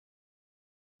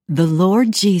The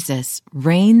Lord Jesus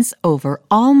reigns over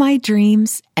all my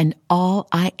dreams and all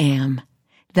I am.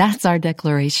 That's our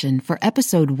declaration for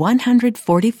episode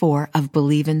 144 of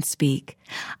Believe and Speak.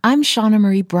 I'm Shauna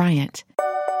Marie Bryant.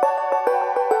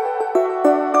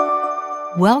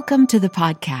 Welcome to the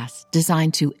podcast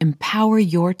designed to empower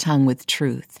your tongue with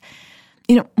truth.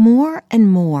 More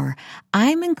and more,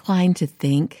 I'm inclined to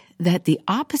think that the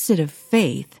opposite of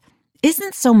faith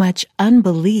isn't so much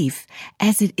unbelief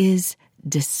as it is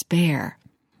despair.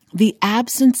 The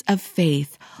absence of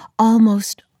faith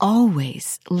almost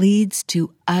always leads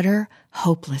to utter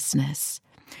hopelessness.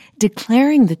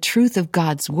 Declaring the truth of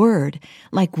God's Word,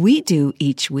 like we do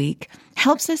each week,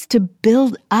 helps us to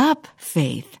build up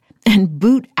faith and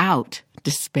boot out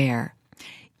despair.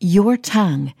 Your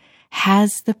tongue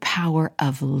has the power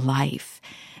of life.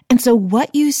 And so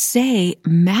what you say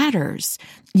matters.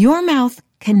 Your mouth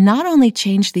can not only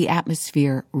change the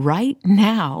atmosphere right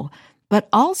now, but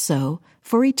also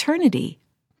for eternity.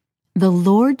 The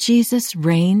Lord Jesus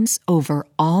reigns over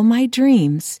all my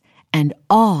dreams and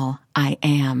all I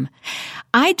am.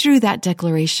 I drew that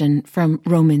declaration from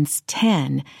Romans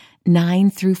 10,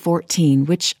 9 through 14,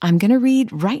 which I'm going to read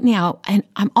right now. And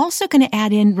I'm also going to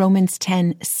add in Romans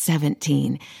 10,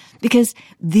 17, because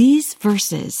these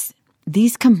verses,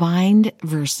 these combined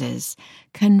verses,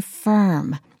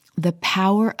 confirm the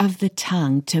power of the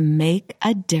tongue to make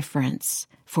a difference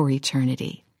for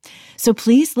eternity. So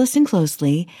please listen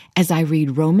closely as I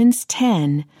read Romans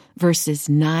 10, verses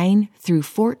 9 through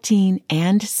 14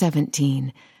 and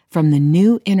 17 from the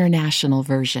New International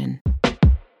Version.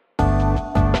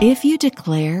 If you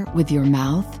declare with your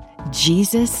mouth,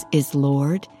 Jesus is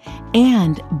Lord,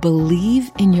 and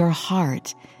believe in your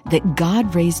heart that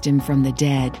God raised him from the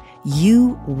dead,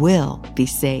 you will be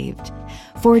saved.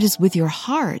 For it is with your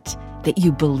heart that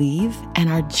you believe and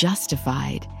are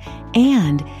justified,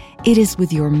 and it is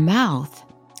with your mouth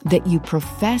that you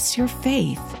profess your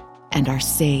faith and are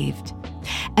saved.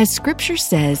 As Scripture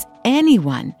says,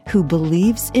 anyone who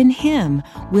believes in him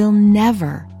will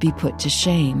never be put to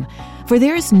shame. For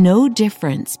there is no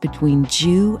difference between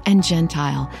Jew and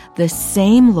Gentile. The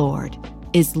same Lord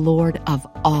is Lord of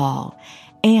all,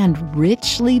 and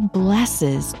richly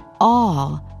blesses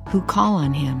all who call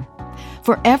on him.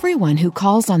 For everyone who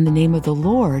calls on the name of the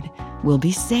Lord will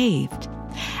be saved.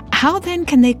 How then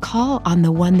can they call on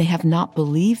the one they have not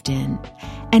believed in?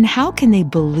 And how can they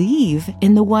believe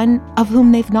in the one of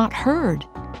whom they've not heard?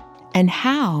 And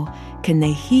how can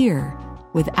they hear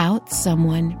without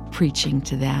someone preaching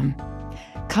to them?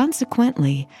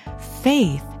 Consequently,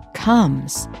 faith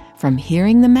comes from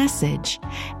hearing the message,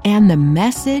 and the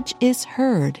message is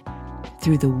heard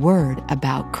through the word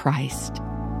about Christ.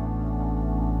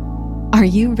 Are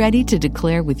you ready to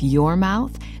declare with your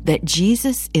mouth that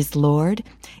Jesus is Lord?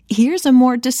 Here's a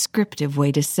more descriptive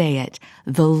way to say it.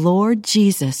 The Lord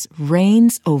Jesus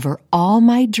reigns over all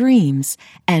my dreams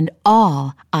and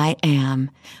all I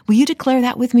am. Will you declare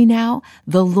that with me now?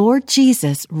 The Lord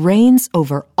Jesus reigns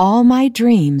over all my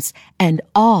dreams and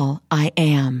all I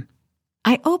am.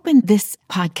 I opened this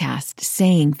podcast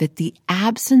saying that the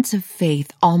absence of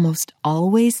faith almost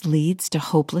always leads to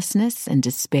hopelessness and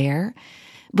despair.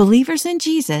 Believers in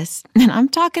Jesus, and I'm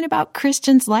talking about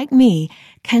Christians like me,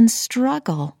 can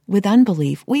struggle with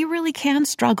unbelief. We really can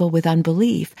struggle with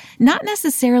unbelief, not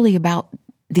necessarily about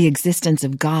the existence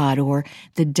of God or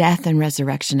the death and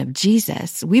resurrection of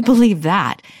Jesus. We believe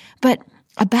that, but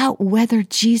about whether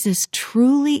Jesus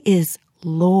truly is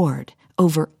Lord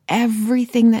over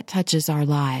everything that touches our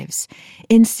lives.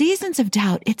 In seasons of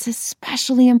doubt, it's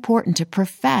especially important to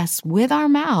profess with our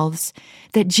mouths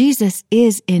that Jesus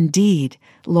is indeed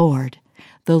Lord.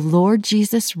 The Lord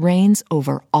Jesus reigns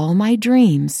over all my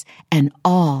dreams and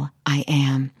all I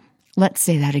am. Let's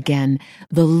say that again.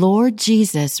 The Lord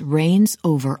Jesus reigns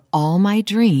over all my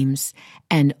dreams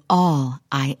and all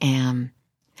I am.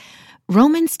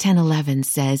 Romans 10:11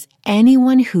 says,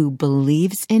 anyone who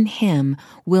believes in him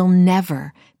will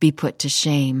never be put to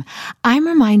shame. I'm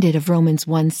reminded of Romans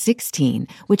 1:16,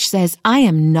 which says, I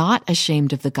am not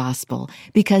ashamed of the gospel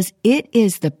because it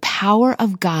is the power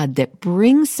of God that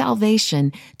brings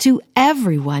salvation to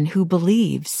everyone who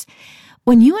believes.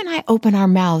 When you and I open our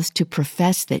mouths to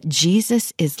profess that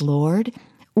Jesus is Lord,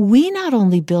 we not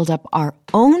only build up our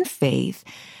own faith,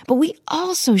 but we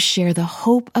also share the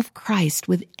hope of Christ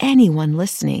with anyone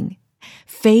listening.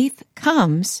 Faith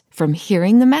comes from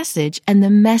hearing the message, and the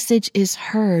message is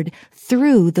heard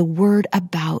through the word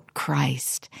about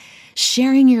Christ.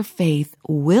 Sharing your faith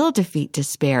will defeat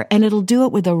despair, and it'll do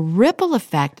it with a ripple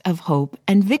effect of hope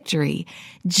and victory.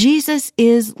 Jesus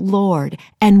is Lord,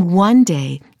 and one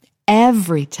day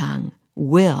every tongue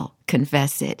will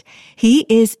confess it. He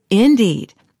is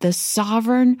indeed the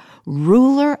sovereign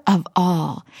ruler of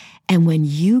all. And when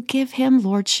you give him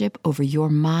lordship over your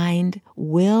mind,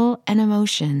 will, and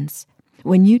emotions,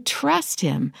 when you trust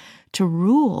him to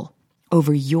rule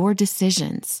over your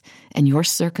decisions and your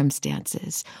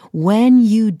circumstances, when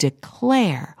you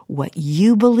declare what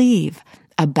you believe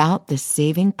about the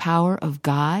saving power of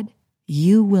God,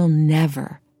 you will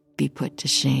never be put to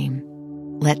shame.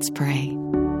 Let's pray.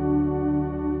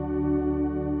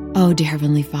 Oh, dear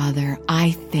Heavenly Father,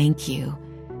 I thank you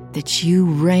that you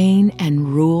reign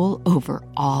and rule over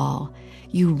all.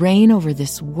 You reign over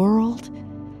this world,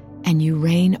 and you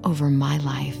reign over my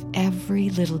life, every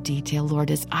little detail. Lord,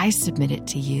 as I submit it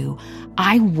to you,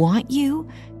 I want you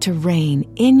to reign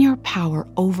in your power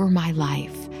over my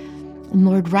life. And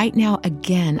Lord, right now,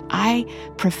 again, I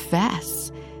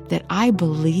profess that I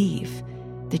believe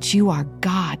that you are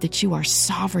God, that you are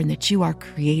sovereign, that you are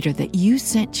creator, that you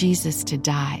sent Jesus to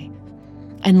die.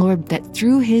 And Lord, that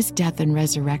through his death and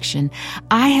resurrection,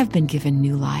 I have been given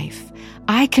new life.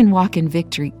 I can walk in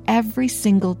victory every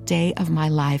single day of my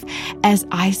life as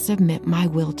I submit my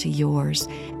will to yours,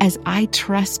 as I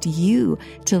trust you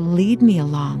to lead me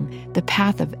along the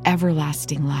path of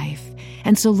everlasting life.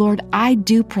 And so, Lord, I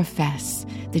do profess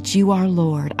that you are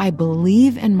Lord. I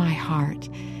believe in my heart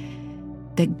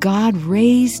that God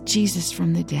raised Jesus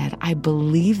from the dead. I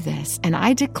believe this, and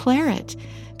I declare it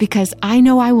because I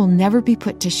know I will never be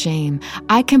put to shame.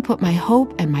 I can put my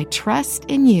hope and my trust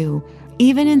in you,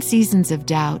 even in seasons of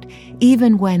doubt,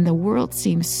 even when the world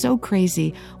seems so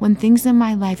crazy, when things in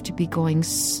my life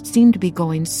seem to be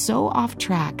going so off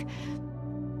track.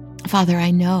 Father, I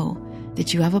know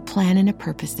that you have a plan and a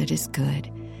purpose that is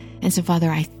good. And so, Father,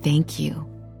 I thank you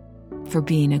for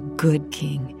being a good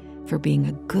king,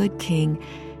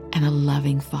 and a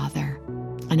loving Father.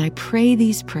 And I pray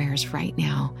these prayers right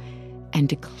now and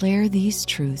declare these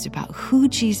truths about who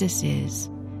Jesus is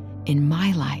in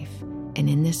my life and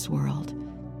in this world.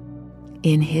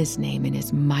 In his name, in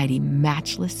his mighty,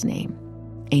 matchless name.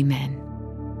 Amen.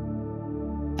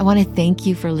 I want to thank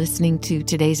you for listening to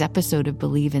today's episode of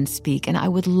Believe and Speak, and I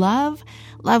would love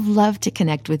to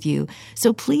connect with you.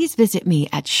 So please visit me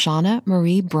at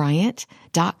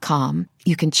ShaunaMarieBryant.com.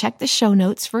 You can check the show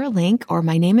notes for a link, or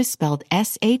my name is spelled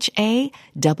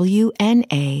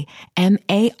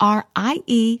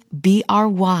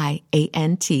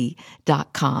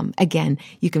ShaunaMarieBryant.com. Again,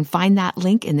 you can find that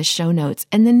link in the show notes.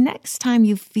 And the next time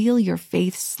you feel your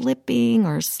faith slipping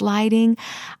or sliding,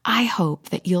 I hope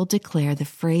that you'll declare the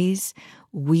phrase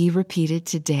we repeated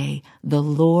today: the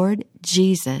Lord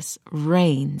Jesus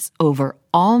reigns over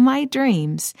all my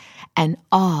dreams and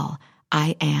all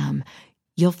I am.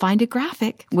 You'll find a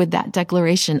graphic with that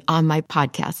declaration on my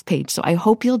podcast page. So I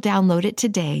hope you'll download it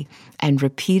today and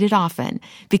repeat it often,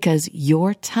 because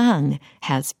your tongue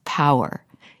has power.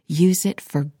 Use it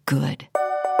for good.